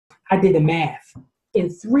I did the math. In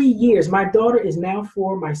 3 years, my daughter is now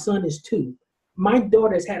 4, my son is 2. My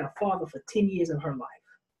daughter has had a father for 10 years of her life.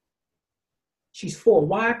 She's 4.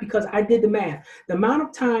 Why? Because I did the math. The amount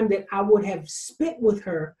of time that I would have spent with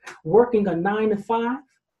her working a 9 to 5,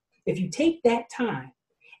 if you take that time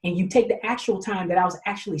and you take the actual time that I was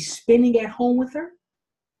actually spending at home with her,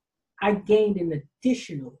 I gained an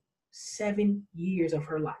additional 7 years of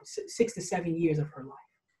her life, 6 to 7 years of her life,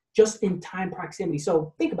 just in time proximity.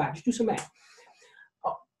 So think about it, just do some math.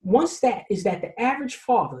 One stat is that the average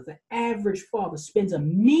father spends a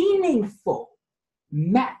meaningful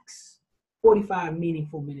max 45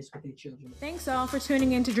 meaningful minutes with their children. Thanks all for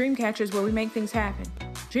tuning in to Dreamcatchers, where we make things happen.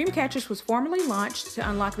 Dreamcatchers was formally launched to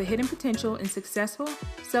unlock the hidden potential in successful,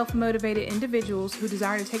 self-motivated individuals who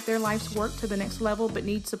desire to take their life's work to the next level but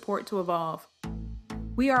need support to evolve.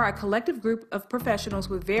 We are a collective group of professionals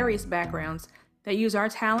with various backgrounds that use our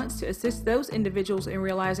talents to assist those individuals in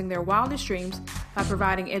realizing their wildest dreams by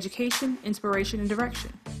providing education, inspiration, and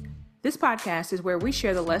direction. This podcast is where we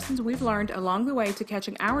share the lessons we've learned along the way to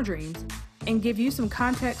catching our dreams and give you some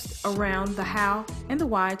context around the how and the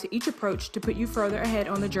why to each approach to put you further ahead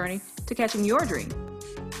on the journey to catching your dream.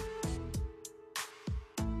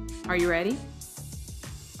 Are you ready?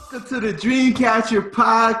 Welcome to the Dreamcatcher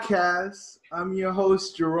Podcast. I'm your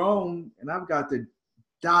host, Jerome, and I've got the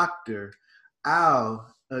Dr.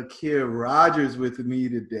 Aakhir Rogers with me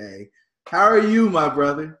today. How are you, my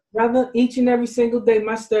brother? Brother, each and every single day,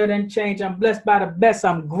 my story doesn't change. I'm blessed by the best.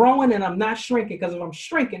 I'm growing and I'm not shrinking, because if I'm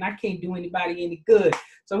shrinking, I can't do anybody any good.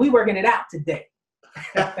 So we working it out today.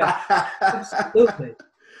 Absolutely.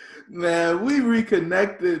 Man, we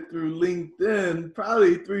reconnected through LinkedIn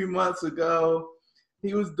probably 3 months ago.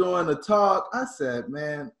 He was doing a talk. I said,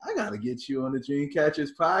 man, I got to get you on the Dreamcatchers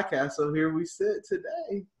Podcast. So here we sit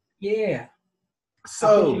today. Yeah.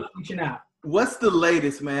 So reaching out. What's the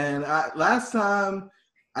latest, man?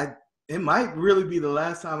 It might really be the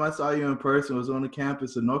last time I saw you in person was on the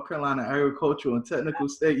campus of North Carolina Agricultural and Technical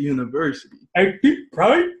State University.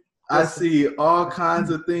 Right? I see all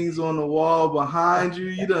kinds of things on the wall behind you.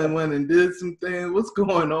 You done went and did some things. What's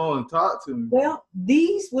going on? Talk to me. Well,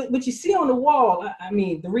 what you see on the wall, I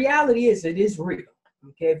mean, the reality is it is real.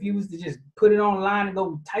 Okay, if you was to just put it online and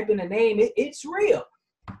go type in a name, it's real.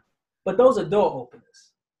 But those are door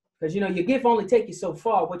openers. Because, your gift only take you so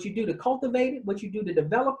far. What you do to cultivate it, what you do to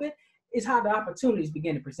develop it, is how the opportunities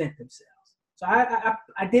begin to present themselves. So I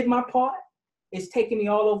did my part. It's taken me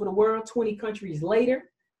all over the world, 20 countries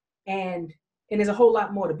later, and there's a whole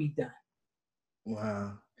lot more to be done.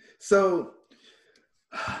 Wow. So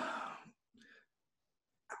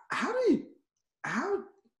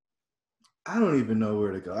I don't even know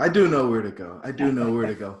where to go. I do know where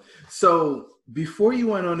to go. So before you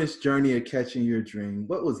went on this journey of catching your dream,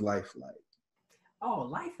 what was life like? Oh,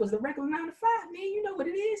 life was the regular 9 to 5, man. You know what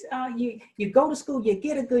it is. You go to school, you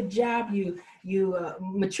get a good job, you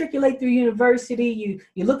matriculate through university,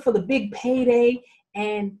 you look for the big payday,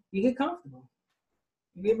 and you get comfortable.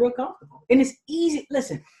 You get real comfortable. And it's easy.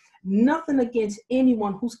 Listen, nothing against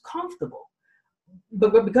anyone who's comfortable.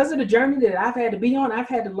 But because of the journey that I've had to be on, I've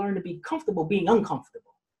had to learn to be comfortable being uncomfortable.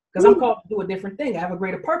 Because I'm called to do a different thing. I have a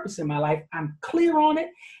greater purpose in my life. I'm clear on it.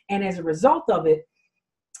 And as a result of it,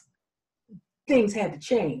 things had to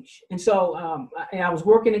change. And so I was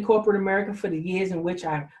working in corporate America for the years in which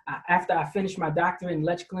after I finished my doctorate in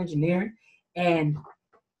electrical engineering. And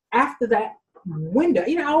after that window,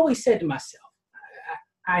 I always said to myself,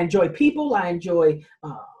 I enjoy people. I enjoy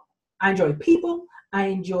people. I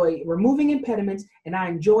enjoy removing impediments, and I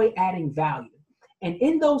enjoy adding value. And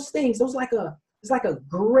in those things, it's like a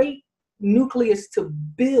great nucleus to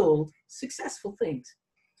build successful things.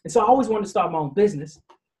 And so I always wanted to start my own business.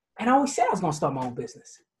 And I always said I was going to start my own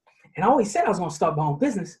business. And I always said I was going to start my own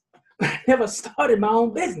business, but I never started my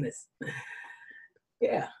own business.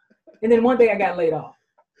 Yeah. And then one day I got laid off.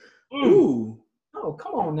 Ooh. Oh,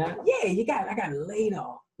 come on now. Yeah, I got laid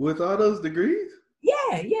off. With all those degrees?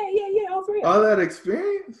 Yeah. All three. All that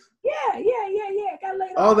experience? Yeah. I got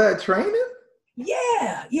laid off. All that training?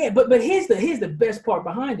 Yeah. But here's the best part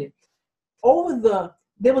behind it.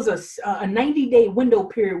 There was a 90-day window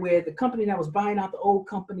period where the company that was buying out the old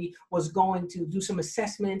company was going to do some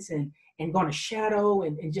assessments and going to shadow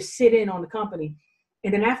and just sit in on the company.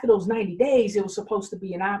 And then after those 90 days, it was supposed to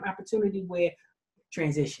be an opportunity where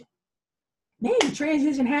transition. Man, the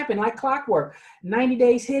transition happened like clockwork. 90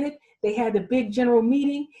 days hit it. They had the big general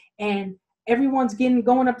meeting, and everyone's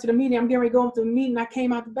going up to the meeting. I'm getting ready to go up to the meeting. I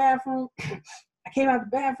came out the bathroom.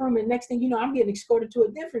 And next thing you know, I'm getting escorted to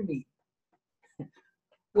a different meeting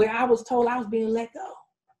where I was told I was being let go.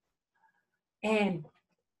 And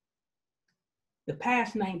the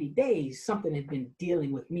past 90 days, something had been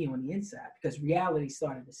dealing with me on the inside because reality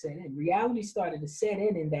started to set in. Reality started to set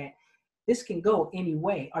in that this can go any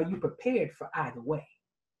way. Are you prepared for either way?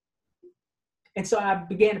 And so I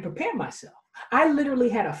began to prepare myself. I literally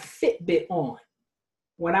had a Fitbit on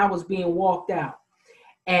when I was being walked out.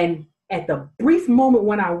 And at the brief moment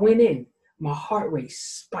when I went in, my heart rate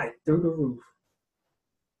spiked through the roof.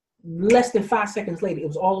 Less than 5 seconds later, it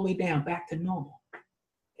was all the way down back to normal.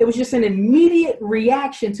 It was just an immediate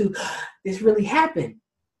reaction to this really happened.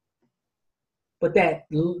 But that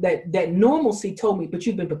normalcy told me, but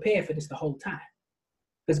you've been prepared for this the whole time.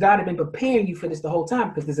 Because God had been preparing you for this the whole time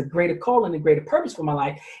because there's a greater calling and greater purpose for my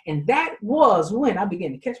life. And that was when I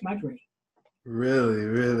began to catch my dream. Really,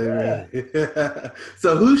 really, really.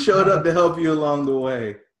 So who showed up to help you along the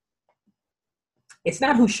way? It's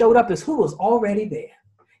not who showed up, it's who was already there.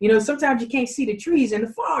 You know, sometimes you can't see the trees in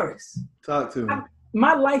the forest. Talk to me.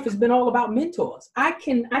 My life has been all about mentors. I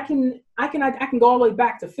can go all the way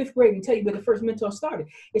back to 5th grade and tell you where the first mentor started.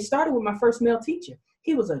 It started with my first male teacher.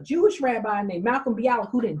 He was a Jewish rabbi named Malcolm Biala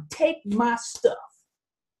who didn't take my stuff.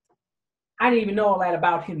 I didn't even know all that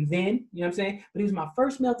about him then, you know what I'm saying? But he was my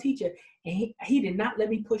first male teacher, and he did not let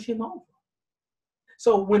me push him over.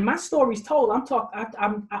 So when my story's told,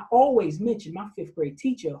 I always mention my 5th grade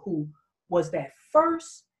teacher who was that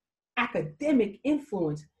first academic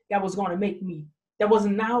influence that was going to make me, that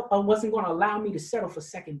wasn't going to allow me to settle for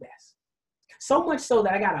second best. So much so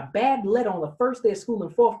that I got a bad letter on the first day of school in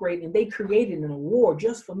 4th grade, and they created an award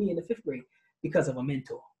just for me in the 5th grade because of a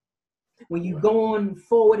mentor. When you go on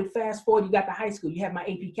forward and fast forward, you got the high school, you have my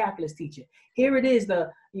AP calculus teacher. Here it is, I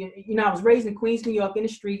was raised in Queens, New York in the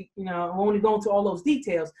street, I won't go into all those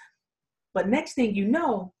details. But next thing you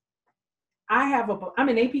know, I'm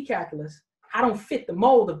in AP calculus. I don't fit the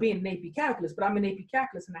mold of being an AP calculus, but I'm in AP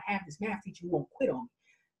calculus and I have this math teacher who won't quit on me.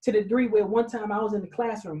 To the degree where one time I was in the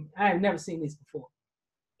classroom, I have never seen this before.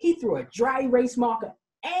 He threw a dry erase marker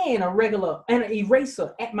and an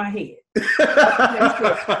eraser at my head.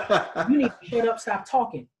 You need to shut up, stop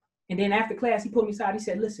talking. And then after class, he pulled me aside. He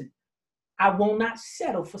said, listen, I will not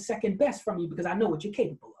settle for second best from you because I know what you're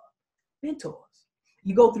capable of. Mentors.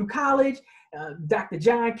 You go through college, Dr.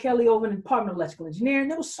 John Kelly over in the Department of Electrical Engineering.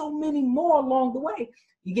 There was so many more along the way.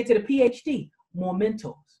 You get to the PhD, more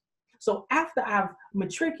mentors. So after I've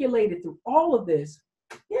matriculated through all of this,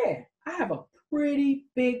 I have a pretty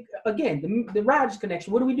big, again, the Rogers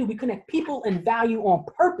connection. What do? We connect people and value on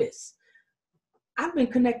purpose. I've been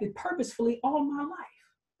connected purposefully all my life.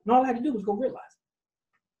 And all I had to do was go realize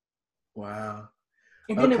it. Wow.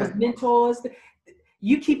 And then there was mentors.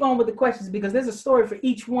 You keep on with the questions because there's a story for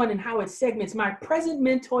each one and how it segments. My present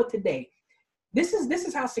mentor today, this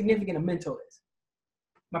is how significant a mentor is.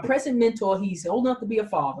 My present mentor, he's old enough to be a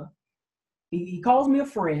father. He calls me a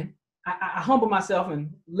friend. I humble myself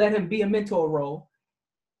and let him be a mentor role.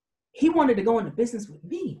 He wanted to go into business with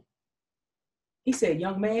me. He said,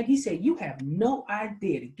 young man, you have no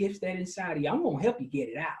idea the gifts that inside of you. I'm going to help you get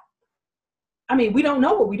it out. I mean, we don't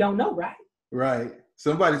know what we don't know, right? Right.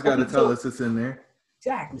 Somebody's got to tell us it's in there.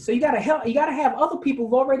 Exactly. So you got to have other people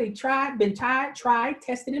who've already tried,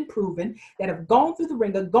 tested, and proven that have gone through the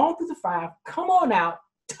ringer, gone through the fire, come on out,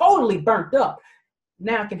 totally burnt up.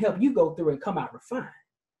 Now can help you go through and come out refined.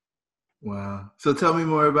 Wow. So tell me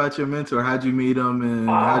more about your mentor. How'd you meet him and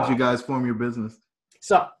how'd you guys form your business?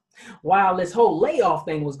 So while this whole layoff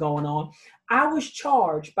thing was going on, I was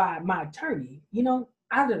charged by my attorney,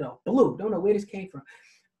 out of the blue. Don't know where this came from.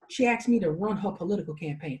 She asked me to run her political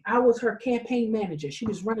campaign. I was her campaign manager. She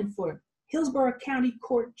was running for Hillsborough County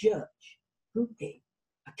Court Judge, Group A,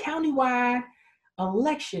 a countywide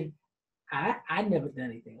election. I never done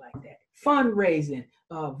anything like that. Fundraising,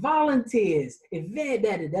 volunteers,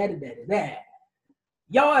 event,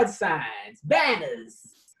 yard signs, banners,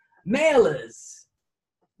 mailers.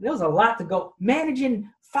 There was a lot to go. Managing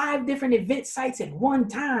 5 different event sites at one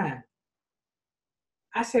time.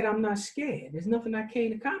 I said, I'm not scared. There's nothing I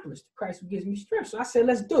can't accomplish. Christ gives me strength. So I said,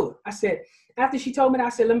 let's do it. I said, after she told me that, I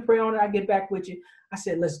said, let me pray on it. I'll get back with you. I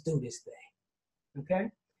said, let's do this thing.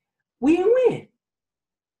 Okay? We didn't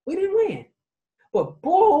win. But boy,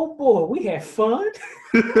 oh boy, we had fun.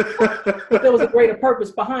 But there was a greater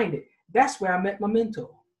purpose behind it. That's where I met my mentor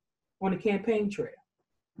on the campaign trail.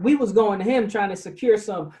 We was going to him trying to secure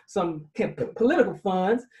some political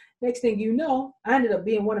funds. Next thing you know, I ended up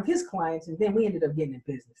being one of his clients, and then we ended up getting in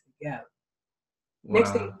business together. Wow.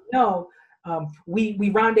 Next thing you know, we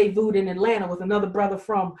rendezvoused in Atlanta with another brother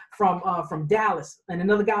from Dallas and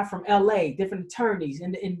another guy from LA, different attorneys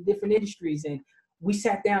in different industries, and we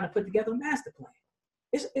sat down and put together a master plan.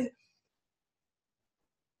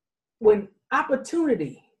 When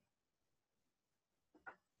opportunity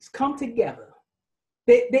come together.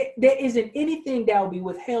 There isn't anything that will be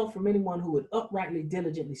withheld from anyone who would uprightly,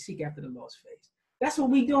 diligently seek after the Lord's face. That's what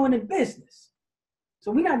we're doing in business.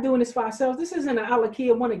 So we're not doing this for ourselves. This isn't an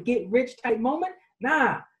Alakia want to get rich type moment.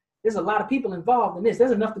 Nah, there's a lot of people involved in this.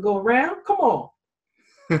 There's enough to go around. Come on.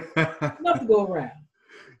 Enough to go around.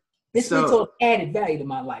 This mental added value to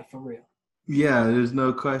my life, for real. Yeah, there's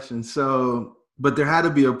no question. So, but there had to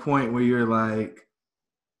be a point where you're like,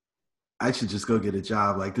 I should just go get a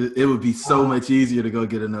job. Like, it would be so much easier to go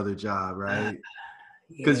get another job, right?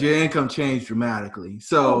 Because your income changed dramatically.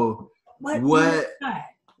 So what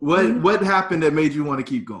happened that made you want to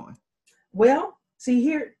keep going? Well, see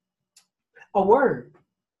here, a word.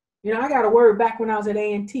 You know, I got a word back when I was at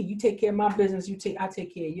A&T. You take care of my business, I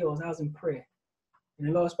take care of yours. I was in prayer. And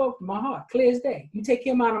the Lord spoke to my heart, clear as day. You take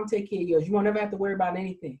care of mine, I'm going to take care of yours. You won't ever have to worry about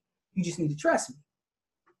anything. You just need to trust me.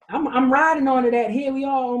 I'm riding on to that. Here we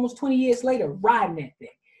are almost 20 years later, riding that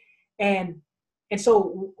thing. And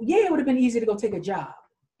so, yeah, it would have been easy to go take a job.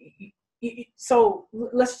 So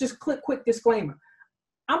let's just quick disclaimer.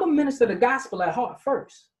 I'm a minister of the gospel at heart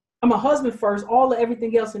first. I'm a husband first.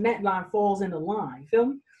 Everything else in that line falls in the line. You feel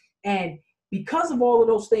me? And because of all of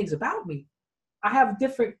those things about me, I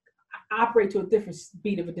operate to a different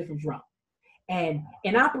beat of a different drum. And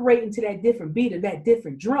operating to that different beat of that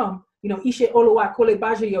different drum, you know, Ishe Oluwa Kole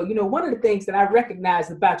Bajayo, you know, one of the things that I recognized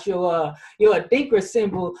about your thinker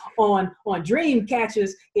symbol on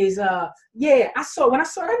Dreamcatchers is, when I saw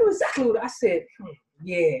it, I knew exactly what I said.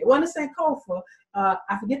 Yeah, it wasn't the same code for,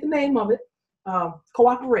 I forget the name of it,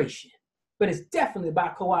 cooperation. But it's definitely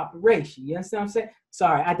about cooperation. You understand what I'm saying?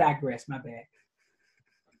 Sorry, I digress, my bad.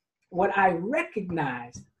 What I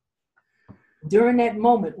recognized during that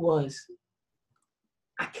moment was,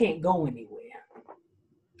 I can't go anywhere.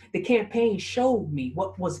 The campaign showed me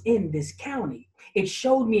what was in this county. It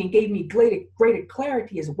showed me and gave me greater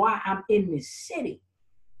clarity as why I'm in this city.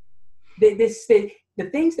 The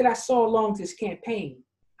things that I saw along this campaign,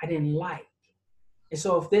 I didn't like. And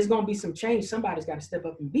so if there's going to be some change, somebody's got to step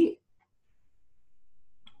up and be it.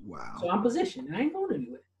 Wow. So I'm positioned and I ain't going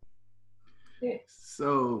anywhere. Yeah.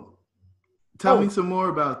 So tell me some more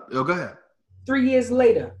about, go ahead. 3 years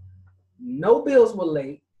later, no bills were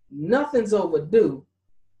late, nothing's overdue,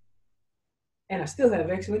 and I still have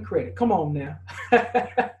excellent credit. Come on now.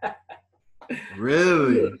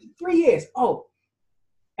 Really? 3 years. Oh,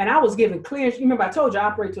 and I was given clear, remember I told you I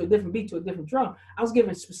operate to a different beat, to a different drum. I was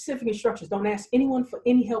given specific instructions. Don't ask anyone for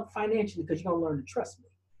any help financially because you're going to learn to trust me.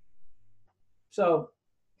 So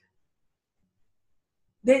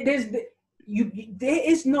there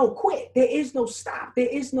is no quit. There is no stop. There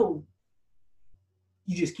is no,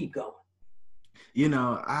 you just keep going. You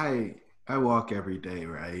know, I walk every day,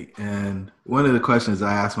 right? And one of the questions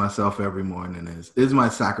I ask myself every morning is my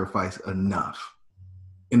sacrifice enough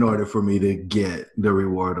in order for me to get the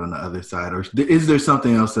reward on the other side? Or is there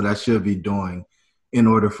something else that I should be doing in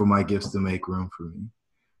order for my gifts to make room for me?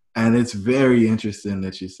 And it's very interesting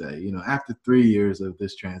that you say, you know, after 3 years of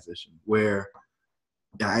this transition, where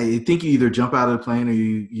I think you either jump out of the plane or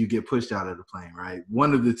you get pushed out of the plane, right?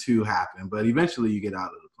 One of the two happen, but eventually you get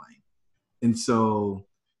out of the plane. And so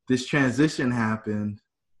this transition happened.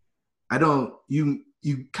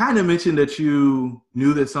 You kind of mentioned that you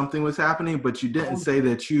knew that something was happening, but you didn't say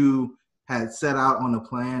that you had set out on a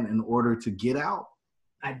plan in order to get out.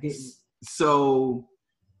 I didn't. So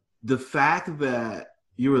the fact that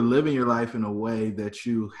you were living your life in a way that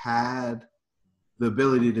you had the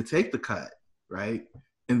ability to take the cut, right?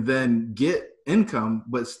 And then get income,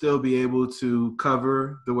 but still be able to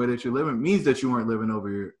cover the way that you're living means that you weren't living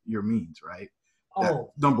over your means, right? That's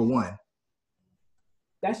number one.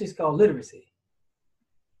 That's just called literacy.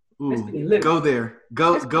 Ooh, go there.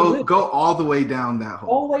 Go all the way down that hole.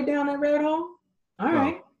 All the way down that red hole? All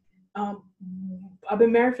right. I've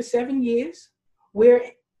been married for 7 years.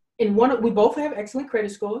 We both have excellent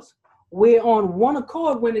credit scores. We're on one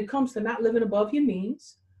accord when it comes to not living above your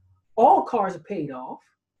means. All cars are paid off.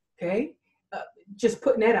 Okay. Just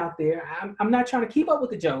putting that out there. I'm not trying to keep up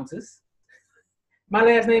with the Joneses. My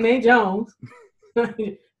last name ain't Jones.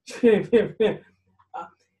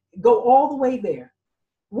 Go all the way there.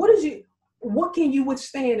 What can you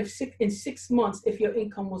withstand in 6 months if your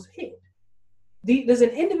income was hit? Does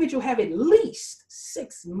an individual have at least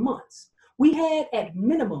 6 months? We had at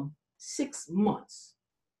minimum 6 months.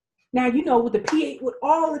 Now, you know, with the PA, with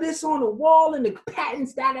all of this on the wall and the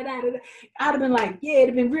patents, I'd have been like, yeah, it'd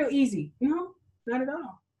have been real easy. No, not at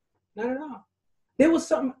all. Not at all. There was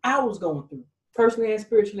something I was going through, personally and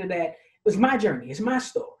spiritually, that was my journey. It's my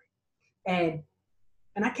story. And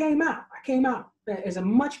I came out as a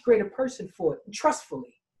much greater person for it,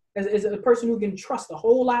 trustfully. as a person who can trust a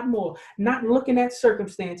whole lot more, not looking at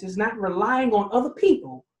circumstances, not relying on other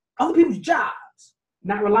people's jobs,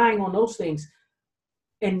 not relying on those things.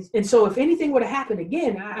 And so if anything were to happen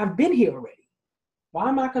again, I've been here already. Why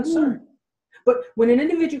am I concerned? But when an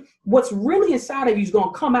individual, what's really inside of you is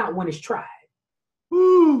going to come out when it's tried.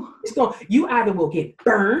 You either will get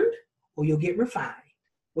burned or you'll get refined.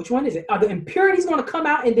 Which one is it? Are the impurities going to come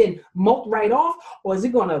out and then molt right off? Or is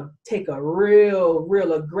it going to take a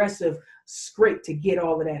real aggressive scrape to get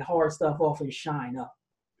all of that hard stuff off and shine up?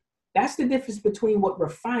 That's the difference between what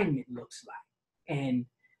refinement looks like and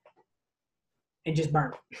just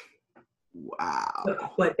burn.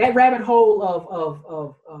 Wow. But that rabbit hole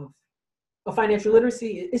of financial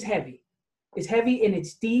literacy is heavy. It's heavy and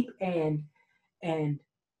it's deep, and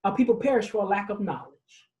our people perish for a lack of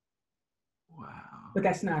knowledge. Wow. But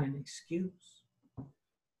that's not an excuse.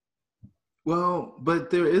 Well, but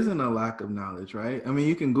there isn't a lack of knowledge, right? I mean,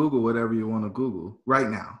 you can Google whatever you want to Google right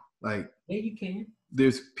now. Like, yeah, you can.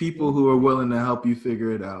 There's people who are willing to help you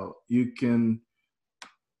figure it out. You can,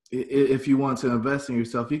 if you want to invest in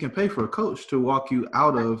yourself, you can pay for a coach to walk you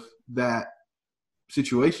out of that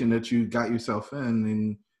situation that you got yourself in,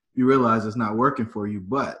 and you realize it's not working for you,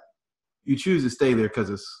 but you choose to stay there because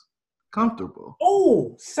it's comfortable.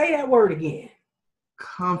 Oh, say that word again.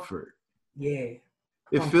 Comfort. Yeah.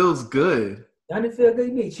 It feels good. Doesn't it feel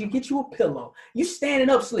good? You get you a pillow. You standing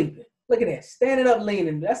up sleeping. Look at that. Standing up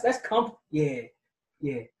leaning. That's comfort. Yeah.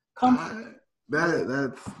 Yeah. Comfort.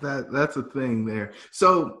 That's a thing there.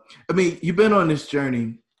 So, I mean, you've been on this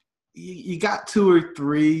journey. You got 2 or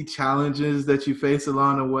 3 challenges that you faced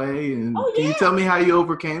along the way, and can you tell me how you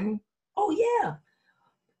overcame them? Oh yeah.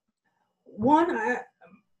 One,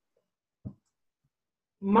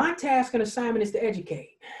 my task and assignment is to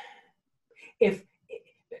educate.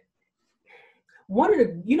 One of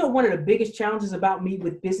the biggest challenges about me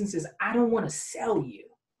with business is I don't want to sell you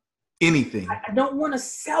anything. I don't want to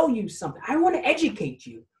sell you something. I want to educate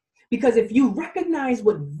you. Because if you recognize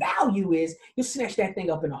what value is, you'll snatch that thing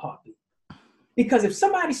up in a heartbeat. Because if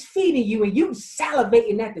somebody's feeding you and you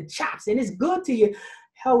salivating at the chops and it's good to you,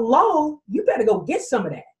 hello, you better go get some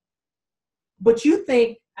of that. But you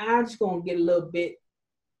think, I'm just going to get a little bit,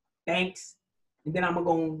 thanks, and then I'm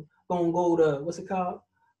going to go to, what's it called?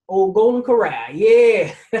 Old Golden Corral.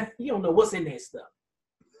 Yeah. You don't know what's in that stuff.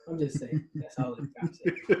 I'm just saying. That's all I'm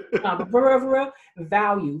saying. But for real,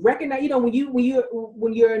 value. Recognize, when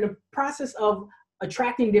you're in the process of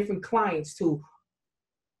attracting different clients to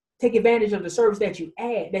take advantage of the service that you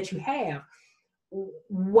have,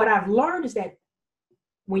 what I've learned is that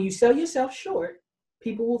when you sell yourself short,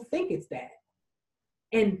 people will think it's that.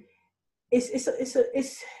 And it's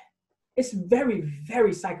very,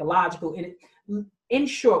 very psychological. And in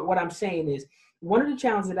short, what I'm saying is one of the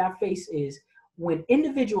challenges that I face is when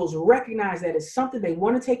individuals recognize that it's something they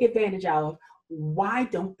want to take advantage of, why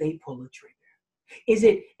don't they pull a trigger? Is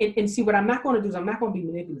it, and see, what I'm not going to do is I'm not going to be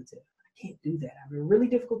manipulative. I can't do that. I have a really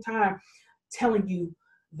difficult time telling you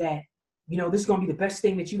that, this is going to be the best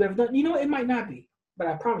thing that you've ever done. It might not be, but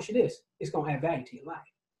I promise you this, it's going to add value to your life.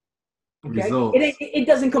 Okay? It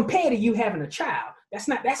doesn't compare to you having a child.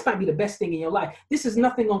 That might be the best thing in your life. This is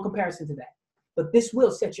nothing on comparison to that. But this will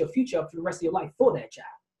set your future up for the rest of your life for that child.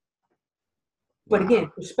 But again,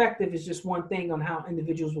 perspective is just one thing on how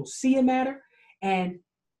individuals will see a matter, and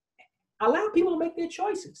allow people to make their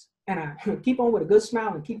choices. And I keep on with a good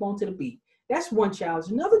smile and keep on to the beat. That's one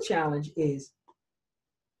challenge. Another challenge is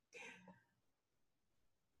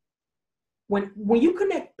when you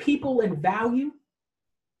connect people and value,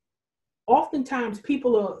 oftentimes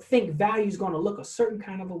people think value is going to look a certain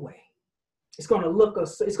kind of a way. It's going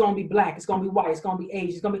to be black, it's going to be white, it's going to be Asian,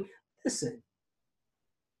 it's going to be, listen.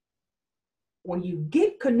 When you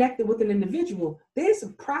get connected with an individual, there's a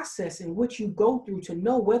process in which you go through to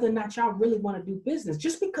know whether or not y'all really want to do business.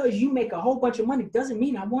 Just because you make a whole bunch of money doesn't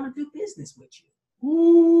mean I want to do business with you.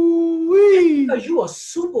 Ooh-wee. Because you are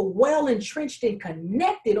super well entrenched and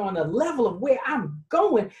connected on a level of where I'm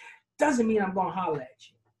going doesn't mean I'm going to holler at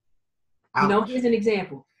you. Ouch. Here's an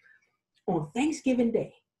example. On Thanksgiving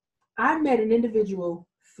Day, I met an individual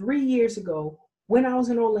 3 years ago when I was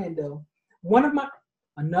in Orlando.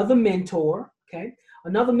 Another mentor, okay?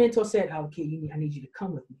 Another mentor said, okay, I need you to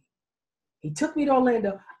come with me. He took me to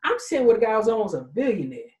Orlando. I'm sitting with a guy who's almost a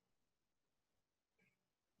billionaire.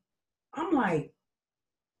 I'm like,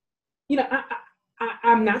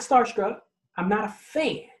 I'm not starstruck. I'm not a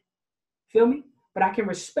fan. Feel me? But I can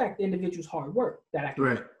respect the individual's hard work that I can.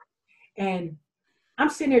 Right. And I'm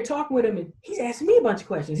sitting there talking with him, and he's asking me a bunch of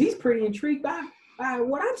questions. He's pretty intrigued by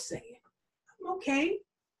what I'm saying. I'm okay.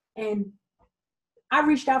 And I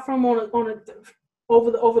reached out for him on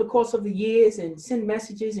over the course of the years and send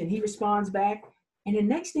messages, and he responds back. And the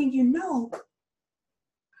next thing you know,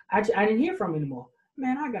 I didn't hear from him anymore.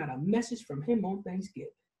 Man, I got a message from him on Thanksgiving.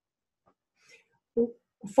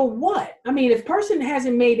 For what? I mean, if person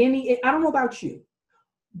hasn't made any, I don't know about you,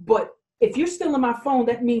 but if you're still on my phone,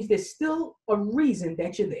 that means there's still a reason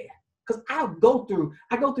that you're there. Because I go through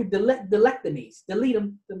delectomies, delete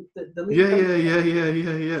them. Delete them.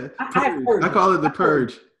 Yeah. I call it the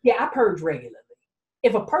purge. Yeah, I purge regularly.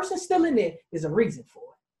 If a person's still in there, there's a reason for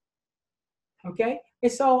it. Okay?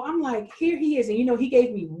 And so I'm like, here he is. And, he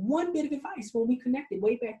gave me one bit of advice when we connected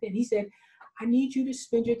way back then. He said, I need you to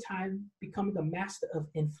spend your time becoming a master of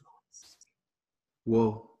influence.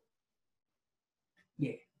 Whoa.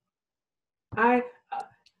 Yeah.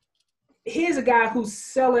 Here's a guy who's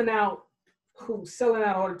selling out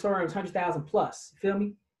auditoriums, 100,000 plus. Feel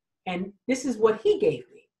me? And this is what he gave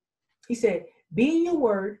me. He said, be in your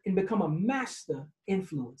word and become a master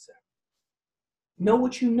influencer. Know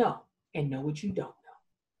what you know and know what you don't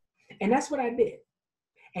know. And that's what I did.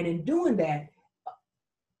 And in doing that,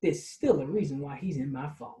 there's still a reason why he's in my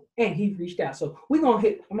phone. And he reached out. So I'm gonna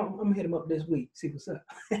hit him up this week, see what's up.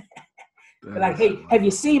 Like, hey, have you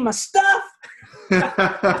seen my stuff?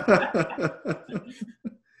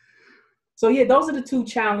 So yeah, those are the two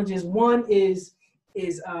challenges. One is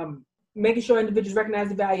making sure individuals recognize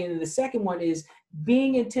the value, and the second one is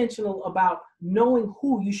being intentional about knowing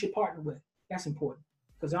who you should partner with. That's important,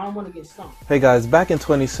 because I don't want to get stumped. Hey guys, back in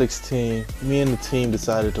 2016, me and the team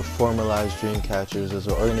decided to formalize Dreamcatchers as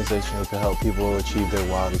an organization that can help people achieve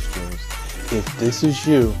their wildest dreams. If this is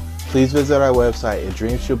you, please visit our website at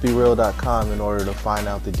dreamshouldbereal.com in order to find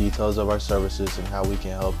out the details of our services and how we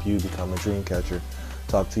can help you become a Dreamcatcher.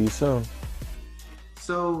 Talk to you soon.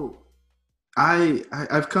 So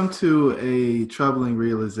I've come to a troubling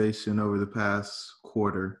realization over the past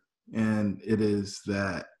quarter, and it is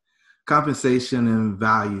that compensation and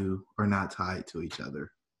value are not tied to each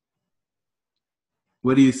other.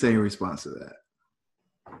 What do you say in response to that?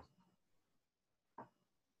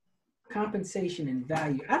 Compensation and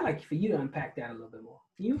value. I'd like for you to unpack that a little bit more.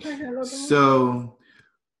 Can you unpack that a little bit more? So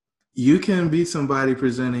you can be somebody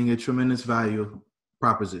presenting a tremendous value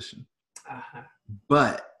proposition,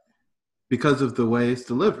 but because of the way it's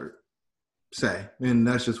delivered, and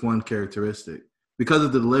that's just one characteristic, because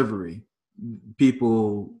of the delivery,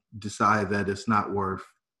 people decide that it's not worth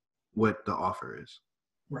what the offer is.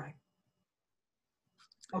 Right.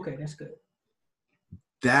 Okay, that's good.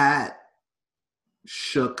 That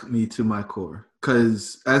shook me to my core,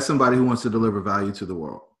 because as somebody who wants to deliver value to the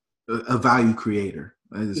world, a value creator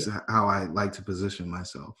is how I like to position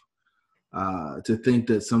myself. To think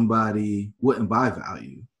that somebody wouldn't buy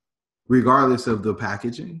value, regardless of the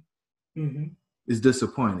packaging, is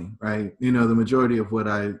disappointing, right? The majority of what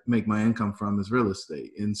I make my income from is real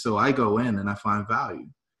estate. And so I go in and I find value.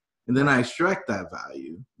 And then I extract that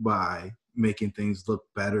value by making things look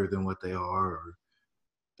better than what they are, or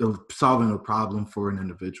solving a problem for an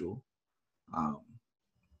individual.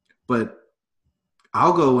 But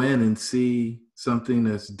I'll go in and see something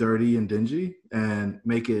that's dirty and dingy and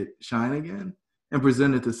make it shine again and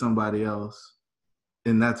present it to somebody else.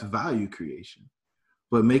 And that's value creation.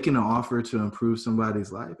 But making an offer to improve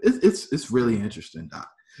somebody's life, it's really interesting, Doc.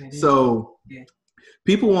 So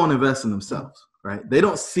people won't invest in themselves, right? They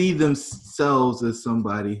don't see themselves as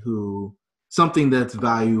something that's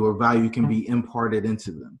value, or value can be imparted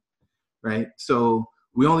into them, right? So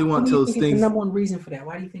we only want those things. The number one reason for that?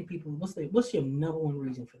 Why do you think people? What's your number one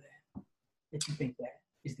reason for that you think that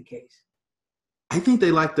is the case? I think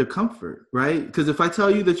they like their comfort, right? Because if I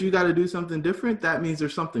tell you that you got to do something different, that means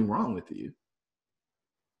there's something wrong with you.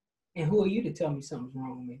 And who are you to tell me something's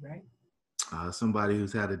wrong with me, right? Somebody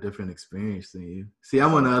who's had a different experience than you. See,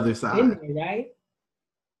 I'm on the other side, right?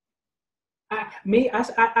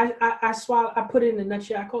 I swallow. I put it in a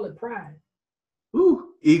nutshell. I call it pride.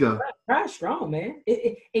 Ooh, ego. Pride's strong, man.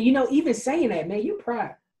 And even saying that, man, you're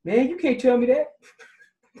pride, man. You can't tell me that.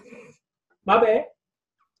 My bad.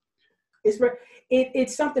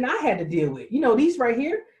 It's something I had to deal with. These right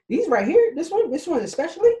here, this one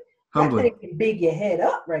especially. Humbling. That thing can big your head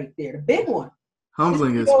up right there. The big one.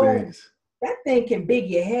 Humbling experience. That thing can big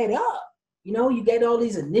your head up. You get all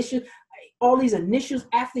these initials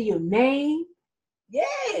after your name. Yeah,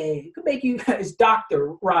 it could make you. It's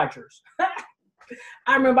Dr. Rogers.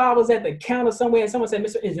 I remember I was at the counter somewhere and someone said,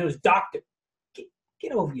 "Mr. It was Doctor."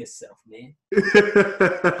 Get over yourself, man.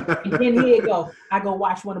 And then here you go. I go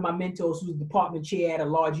watch one of my mentors who's department chair at a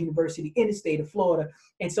large university in the state of Florida,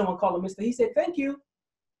 and someone called him Mr. He said, "Thank you."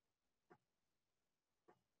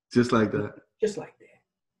 Just like that. Just like that.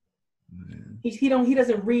 He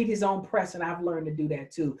doesn't read his own press, and I've learned to do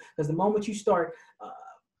that too. Because the moment you start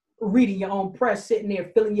reading your own press, sitting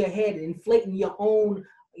there filling your head, inflating your own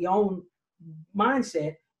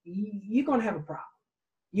mindset, you're gonna have a problem.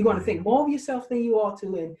 You're gonna think more of yourself than you ought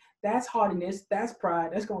to, and that's hardiness, that's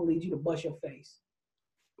pride. That's gonna lead you to bust your face.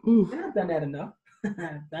 And I've done that enough.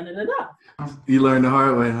 I've done it enough. You learned the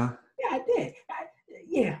hard way, huh? Yeah, I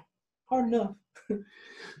did. Hard enough.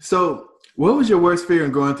 So, what was your worst fear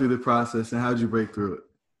in going through the process, and how did you break through it?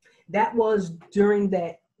 That was during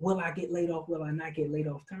that, will I get laid off, will I not get laid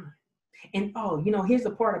off time? And here's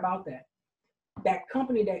the part about that. That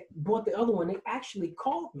company that bought the other one, they actually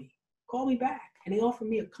called me back, and they offered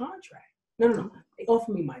me a contract. No. They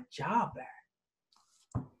offered me my job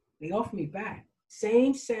back. They offered me back.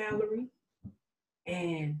 Same salary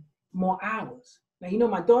and more hours. Now,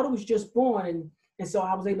 my daughter was just born, and so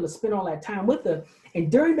I was able to spend all that time with her.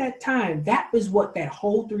 And during that time, that was what that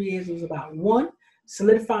whole 3 years was about. One,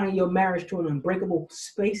 solidifying your marriage to an unbreakable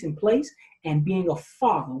space and place, and being a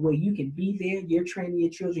father where you can be there, you're training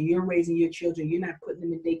your children, you're raising your children, you're not putting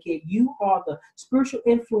them in daycare. You are the spiritual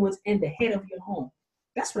influence and the head of your home.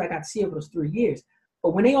 That's what I got to see over those 3 years.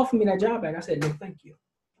 But when they offered me that job back, I said, no, thank you.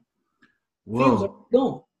 Whoa.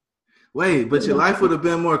 Gone. Wait, but your life would have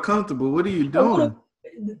been more comfortable. What are you doing?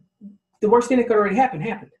 The worst thing that could already happen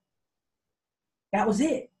happened. That was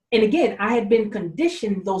it. And again, I had been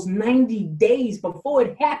conditioned those 90 days before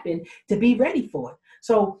it happened to be ready for it.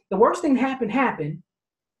 So the worst thing happened.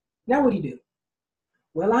 Now what do you do?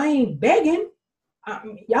 Well, I ain't begging.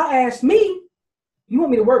 Y'all asked me, you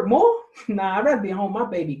want me to work more? Nah, I'd rather be home with my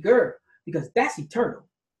baby girl, because that's eternal.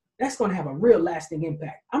 That's going to have a real lasting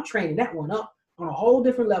impact. I'm training that one up on a whole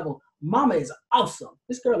different level. Mama is awesome.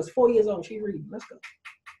 This girl is 4 years old. She's reading. Let's go.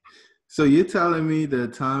 So you're telling me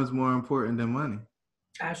that time's more important than money?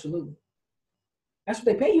 Absolutely. That's what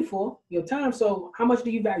they pay you for, your time. So how much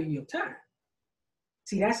do you value your time?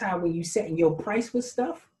 See, that's how when you setting your price with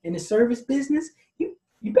stuff in the service business, you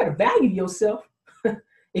better value yourself.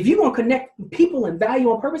 If you're going to connect with people and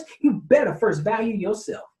value on purpose, you better first value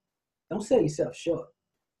yourself. Don't sell yourself short.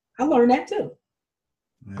 I learned that too.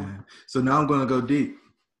 Man. So now I'm going to go deep,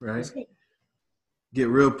 right? Get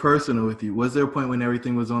real personal with you. Was there a point when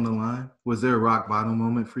everything was on the line? Was there a rock bottom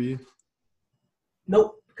moment for you?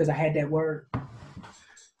 Nope, because I had that word.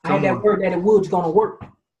 I had that word that it was going to work.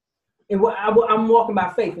 And I'm walking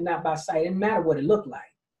by faith and not by sight. It didn't matter what it looked like.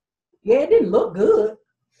 Yeah, it didn't look good,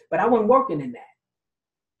 but I wasn't working in that.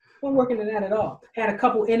 I wasn't working in that at all. Had a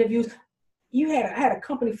couple interviews. I had a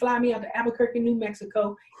company fly me out to Albuquerque, New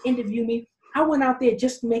Mexico, interview me. I went out there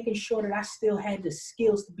just making sure that I still had the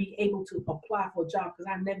skills to be able to apply for a job,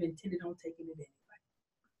 because I never intended on taking it anyway.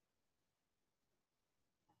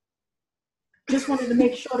 Just wanted to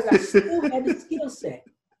make sure that I still had the skill set.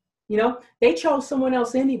 They chose someone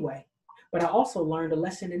else anyway. But I also learned a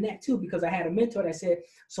lesson in that too, because I had a mentor that said,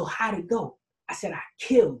 so how'd it go? I said, I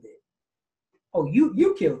killed it. Oh,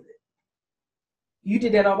 you killed it. You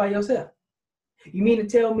did that all by yourself. You mean to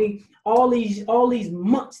tell me all these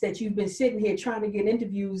months that you've been sitting here trying to get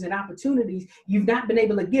interviews and opportunities, you've not been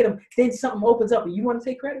able to get them, then something opens up and you want to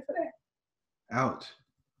take credit for that? Ouch.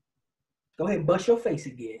 Go ahead and bust your face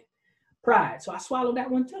again. Pride. So I swallowed that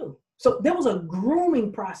one too. So there was a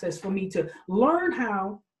grooming process for me to learn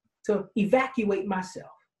how to evacuate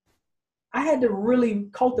myself. I had to really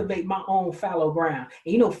cultivate my own fallow ground.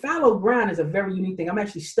 And fallow ground is a very unique thing. I'm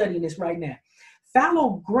actually studying this right now.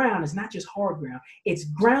 Fallow ground is not just hard ground. It's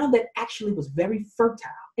ground that actually was very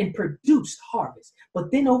fertile and produced harvest.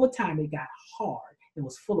 But then over time, it got hard and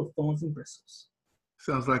was full of thorns and bristles.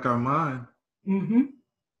 Sounds like our mind. Mm-hmm.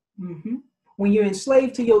 Mm-hmm. When you're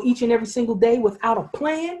enslaved to your each and every single day without a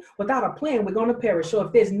plan, we're going to perish. So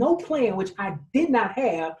if there's no plan, which I did not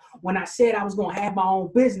have when I said I was going to have my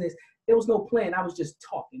own business, there was no plan. I was just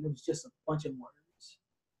talking. It was just a bunch of words.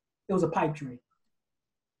 It was a pipe dream.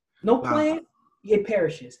 No plan. It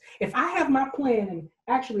perishes. If I have my plan, and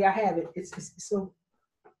actually I have it,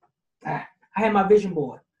 I have my vision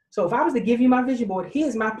board. So if I was to give you my vision board,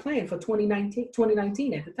 here's my plan for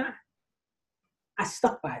 2019 at the time. I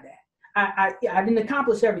stuck by that. I didn't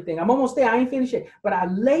accomplish everything. I'm almost there. I ain't finished it. But I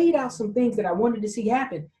laid out some things that I wanted to see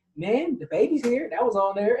happen. Man, the baby's here. That was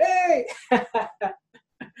on there. Hey!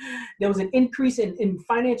 There was an increase in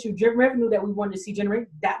financial revenue that we wanted to see generate.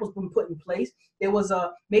 That was been put in place. There was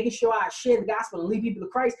making sure I shared the gospel and lead people to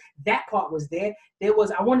Christ. That part was there.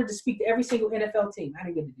 I wanted to speak to every single NFL team. I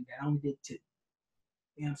didn't get to do that. I only did 2. You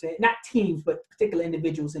know what I'm saying? Not teams, but particular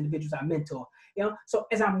individuals I mentor. So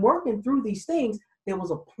as I'm working through these things, there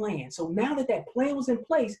was a plan. So now that plan was in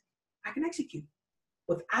place, I can execute.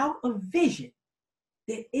 Without a vision,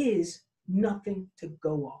 there is nothing to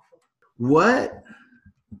go off of.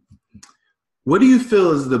 What do you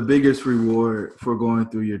feel is the biggest reward for going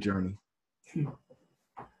through your journey? I'll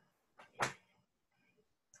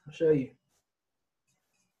show you.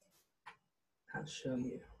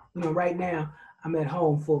 Right now I'm at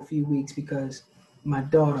home for a few weeks because my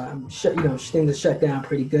daughter, things are shut down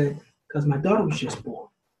pretty good because my daughter was just born.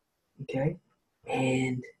 Okay.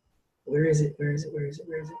 And where is it?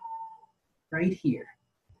 Right here.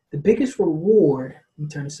 The biggest reward, let me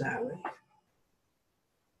turn it sideways.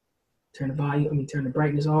 Turn the volume, turn the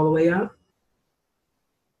brightness all the way up.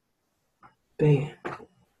 Bam.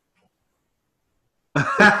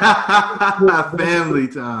 Family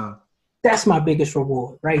time. That's my biggest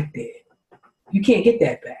reward right there. You can't get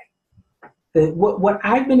that back.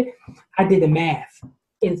 I did the math.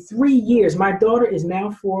 In 3 years, my daughter is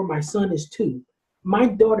now 4, my son is 2. My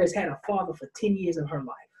daughter has had a father for 10 years of her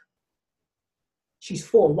life. She's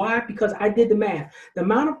 4. Why? Because I did the math. The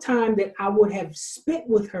amount of time that I would have spent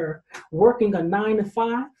with her working a 9 to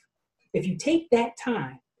 5, if you take that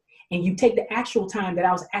time and you take the actual time that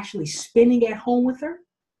I was actually spending at home with her,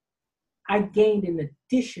 I gained an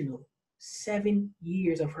additional 7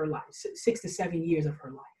 years of her life, 6 to 7 years of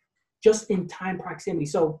her life, just in time proximity.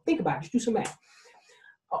 So think about it, just do some math.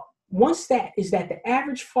 One stat is that the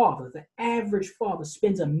average father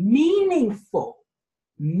spends a meaningful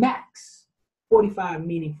max 45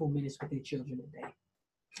 meaningful minutes with their children a day.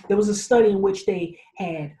 There was a study in which they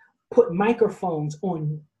had put microphones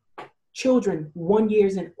on children 1 year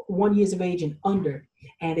of age and under,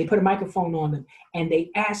 and they put a microphone on them, and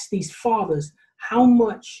they asked these fathers, how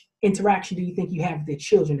much interaction do you think you have with their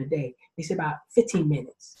children a day? They said about 15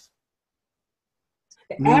 minutes.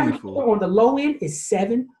 The average on the low end is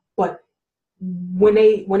 7, but when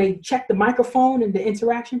they check the microphone and the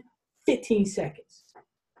interaction, 15 seconds.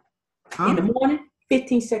 In the morning,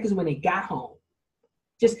 15 seconds when they got home.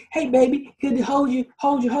 Just, hey, baby, good to hold you.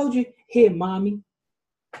 Here, mommy.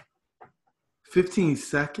 15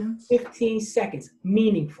 seconds? 15 seconds.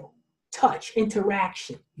 Meaningful. Touch,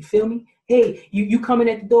 interaction. You feel me? Hey, you coming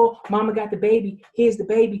at the door. Mama got the baby. Here's the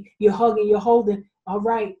baby. You're hugging, you're holding. All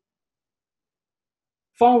right.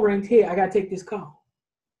 Phone rings. Here, I got to take this call.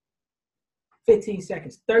 15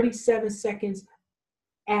 seconds. 37 seconds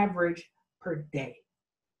average per day.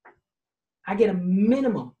 I get a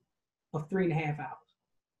minimum of 3.5 hours.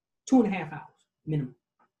 2.5 hours minimum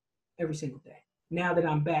every single day. Now that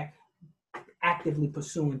I'm back actively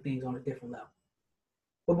pursuing things on a different level.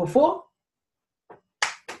 But before,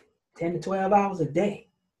 10 to 12 hours a day.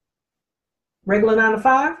 Regular 9 to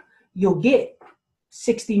 5, you'll get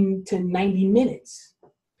 60 to 90 minutes.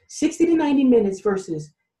 60 to 90 minutes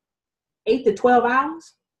versus 8 to 12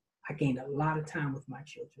 hours, I gained a lot of time with my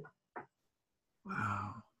children.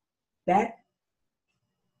 Wow. That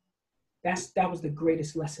was the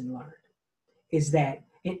greatest lesson learned. Is that,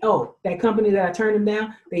 and that company that I turned them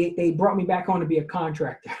down, they brought me back on to be a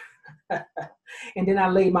contractor. And then I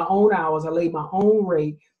laid my own hours, I laid my own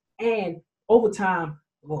rate, and overtime,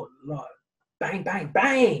 oh Lord, bang, bang,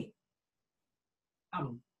 bang.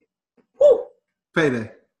 Woo!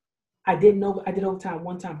 Payday. I did overtime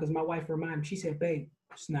one time because my wife reminded me, she said, babe,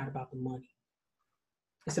 it's not about the money.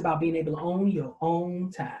 It's about being able to own your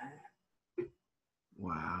own time.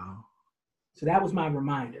 Wow. So that was my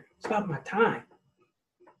reminder. It's about my time.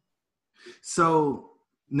 So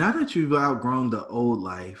now that you've outgrown the old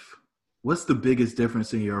life, what's the biggest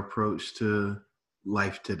difference in your approach to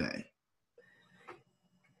life today?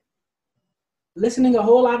 Listening a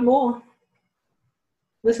whole lot more.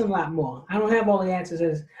 Listen a lot more. I don't have all the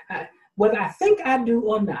answers. Whether I think I do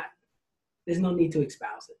or not, there's no need to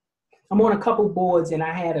espouse it. I'm on a couple boards, and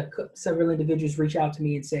I had several individuals reach out to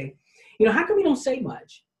me and say, how come you don't say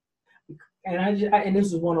much? And this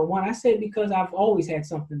is one-on-one. I said, because I've always had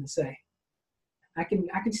something to say. I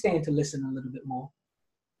can stand to listen a little bit more.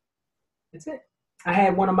 That's it. I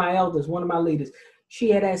had one of my elders, one of my leaders.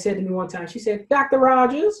 She had said to me one time, she said, Dr.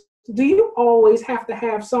 Rogers, do you always have to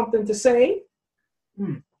have something to say?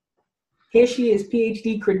 Here she is,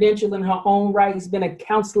 PhD credentialed in her own right. Has been a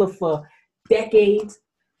counselor for decades.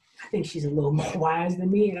 I think she's a little more wise than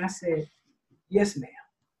me. And I said, yes, ma'am.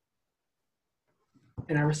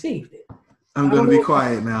 And I received it. I'm going to be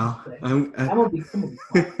quiet now. I'm going to be quiet.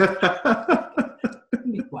 I'm going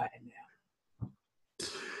to be quiet now.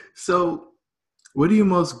 So, what are you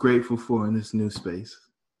most grateful for in this new space?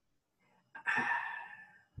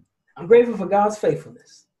 I'm grateful for God's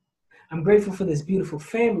faithfulness. I'm grateful for this beautiful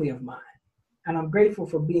family of mine. And I'm grateful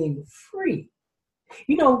for being free.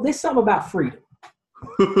 There's something about freedom.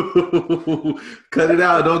 Cut it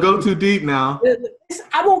out. Don't go too deep now.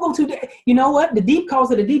 I won't go too deep. You know what? The deep calls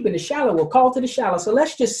to the deep and the shallow will call to the shallow. So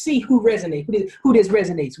let's just see who resonates, who this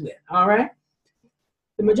resonates with. All right?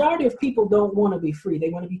 The majority of people don't want to be free. They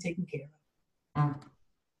want to be taken care of.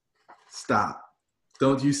 Stop.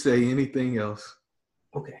 Don't you say anything else.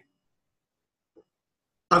 Okay.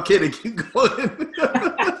 I'm kidding. Keep going.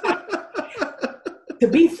 To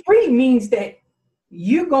be free means that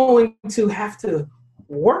you're going to have to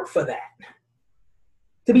work for that.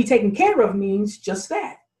 To be taken care of means just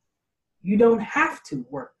that. You don't have to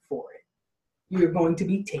work for it. You're going to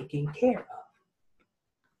be taken care of.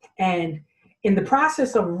 And in the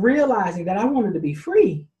process of realizing that I wanted to be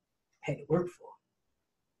free, I had to work for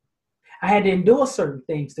it. I had to endure certain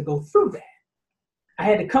things to go through that. I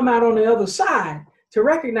had to come out on the other side to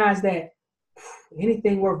recognize that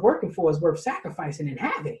anything worth working for is worth sacrificing and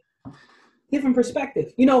having. Different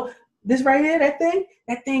perspective. You know, this right here, that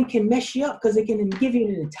thing can mess you up because it can give you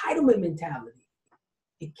an entitlement mentality.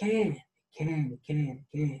 It can.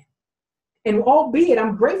 And albeit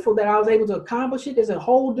I'm grateful that I was able to accomplish it. There's a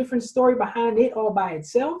whole different story behind it all by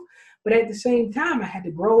itself. But at the same time, I had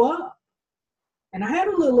to grow up. And I had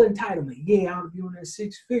a little entitlement. Yeah, I'll be on that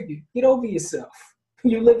 6-figure. Get over yourself.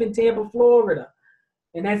 You live in Tampa, Florida.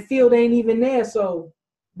 And that field ain't even there, so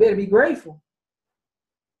better be grateful.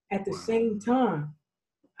 At the same time,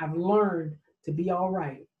 I've learned to be all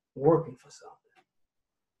right working for something.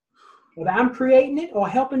 Whether I'm creating it or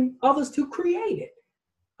helping others to create it,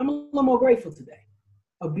 I'm a little more grateful today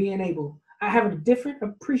of being able. I have a different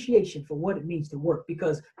appreciation for what it means to work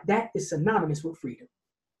because that is synonymous with freedom.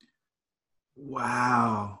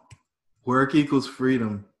 Wow. Work equals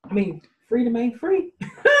freedom. I mean, freedom ain't free.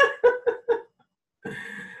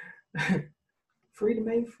 Freedom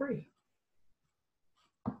ain't free.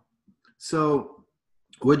 So,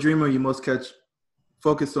 what dream are you most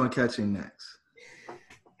focused on catching next?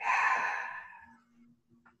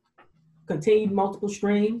 Continued multiple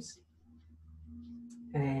streams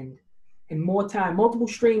and more time, multiple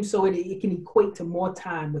streams so it can equate to more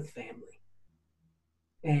time with family.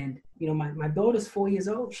 And, you know, my daughter's 4 years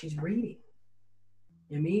old. She's reading.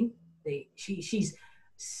 You know what I mean? She's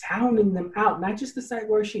sounding them out, not just the sight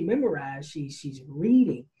words she memorized, she's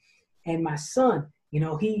reading. And my son, you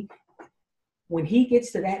know, when he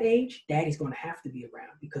gets to that age, daddy's going to have to be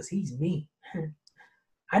around because he's me.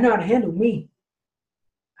 I know how to handle me.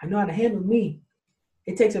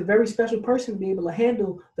 It takes a very special person to be able to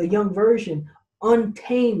handle the young version,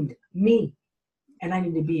 untamed me. And I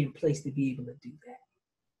need to be in place to be able to do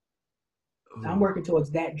that. So I'm working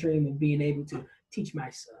towards that dream of being able to teach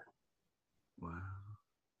my son. Wow.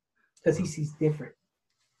 Because he sees different.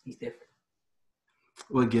 He's different.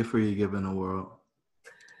 What gift are you giving the world?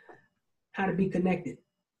 How to be connected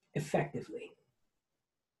effectively.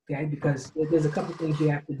 Okay, because there's a couple things you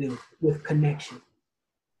have to do with connection.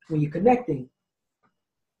 When you're connecting,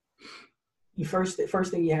 the first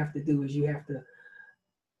thing you have to do is you have to,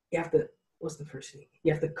 what's the first thing?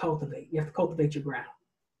 You have to cultivate. You have to cultivate your ground.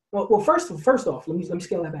 Well, first off, let me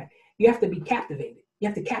scale that back. You have to be captivated. You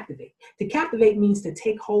have to captivate. To captivate means to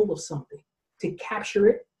take hold of something, to capture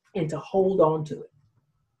it, and to hold on to it.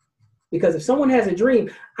 Because if someone has a dream,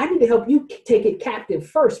 I need to help you take it captive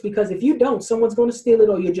first, because if you don't, someone's going to steal it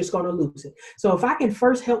or you're just going to lose it. So if I can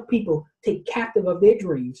first help people take captive of their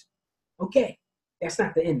dreams, okay, that's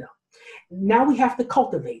not the end though. Now we have to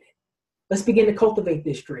cultivate it. Let's begin to cultivate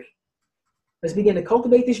this dream. Let's begin to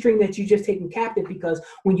cultivate this dream that you just taken captive, because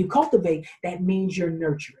when you cultivate, that means you're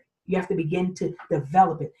nurturing. You have to begin to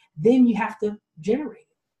develop it. Then you have to generate it.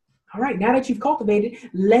 All right, now that you've cultivated,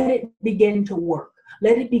 let it begin to work.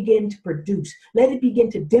 Let it begin to produce. Let it begin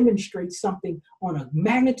to demonstrate something on a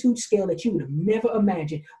magnitude scale that you would have never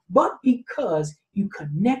imagined. But because you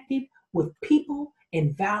connected with people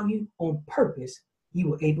and value on purpose, you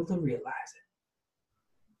were able to realize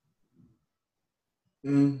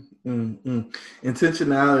it.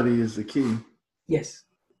 Intentionality is the key. Yes.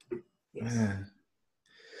 Man.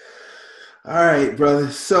 All right, brother.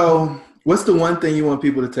 So what's the one thing you want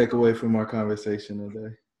people to take away from our conversation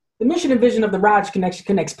today? The mission and vision of the Rogers Connection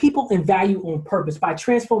connects people and value on purpose by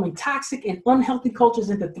transforming toxic and unhealthy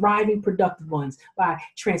cultures into thriving, productive ones, by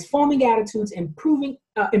transforming attitudes, improving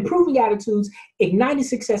attitudes, igniting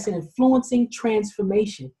success, and influencing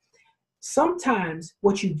transformation. Sometimes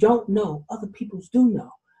what you don't know, other people do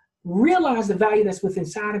know. Realize the value that's within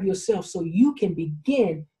inside of yourself so you can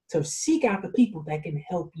begin to seek out the people that can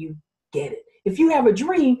help you get it. If you have a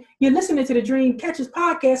dream, you're listening to the Dreamcatchers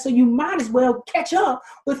Podcast, so you might as well catch up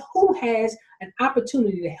with who has an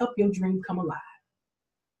opportunity to help your dream come alive.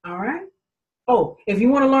 All right? Oh, if you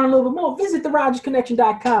want to learn a little bit more, visit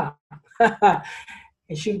therogersconnection.com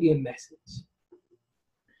and shoot me a message.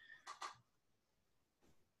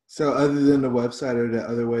 So other than the website, are there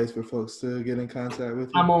other ways for folks to get in contact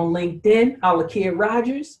with you? I'm on LinkedIn, Aakhir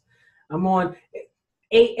Rogers. I'm on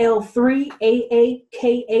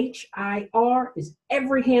AL3AAKHIR is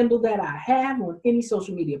every handle that I have on any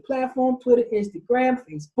social media platform, Twitter, Instagram,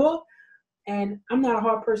 Facebook. And I'm not a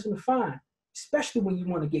hard person to find, especially when you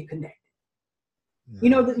want to get connected.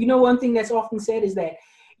 Yeah. You know, one thing that's often said is that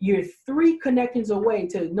you're 3 connections away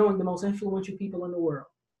to knowing the most influential people in the world.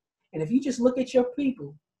 And if you just look at your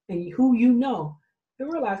people and who you know, you'll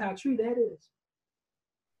realize how true that is.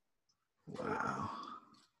 Wow.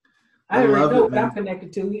 I already know what I'm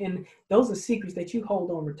connected to, and those are secrets that you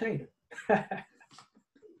hold on retainer.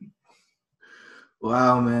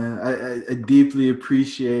 Wow, man. I deeply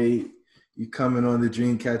appreciate you coming on the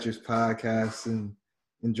Dreamcatchers podcast and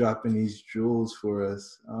dropping these jewels for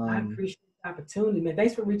us. I appreciate the opportunity, man.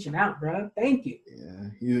 Thanks for reaching out, bro. Thank you. Yeah,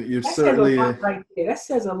 you're that certainly says a lot right there. That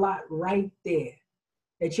says a lot right there,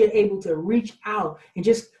 that you're able to reach out and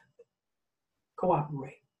just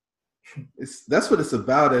cooperate. That's what it's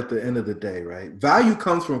about at the end of the day, right? Value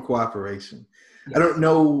comes from cooperation. Yes. I don't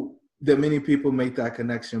know that many people make that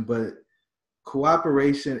connection, but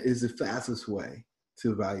cooperation is the fastest way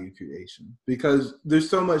to value creation, because there's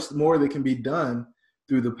so much more that can be done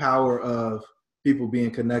through the power of people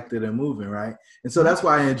being connected and moving, right? And so that's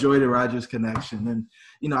why I enjoy the Rogers Connection. And,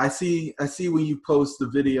 you know, I see when you post the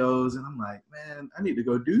videos and I'm like, man, I need to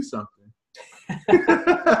go do something. And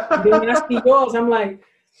then when I see yours, I'm like,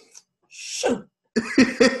 shoot,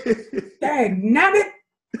 dang, nabbit,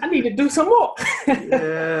 I need to do some more.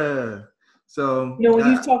 Yeah. So, you know,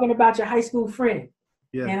 when you're talking about your high school friend,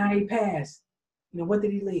 yeah, and how he passed, you know, what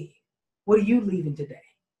did he leave? What are you leaving today?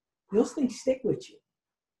 Those things stick with you.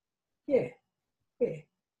 Yeah. Yeah.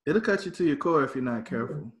 It'll cut you to your core if you're not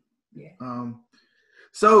careful. Yeah.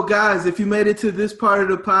 So, guys, if you made it to this part of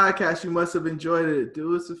the podcast, you must have enjoyed it.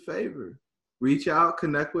 Do us a favor. Reach out,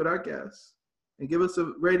 connect with our guests, and give us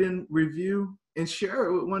a rating, review, and share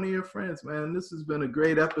it with one of your friends, man. This has been a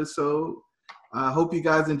great episode. I hope you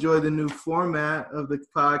guys enjoy the new format of the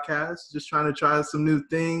podcast. Just trying to try some new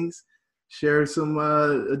things, share some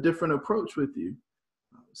a different approach with you.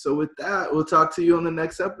 So with that, we'll talk to you on the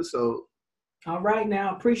next episode. All right,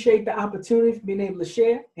 now, appreciate the opportunity for being able to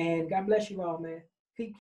share, and God bless you all, man.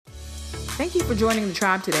 Peace. Thank you for joining the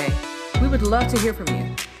tribe today. We would love to hear from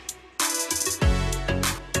you.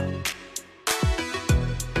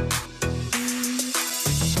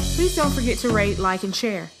 Please don't forget to rate, like, and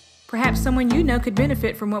share. Perhaps someone you know could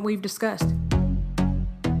benefit from what we've discussed.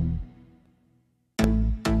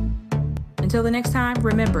 Until the next time,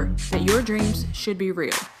 remember that your dreams should be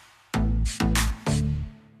real.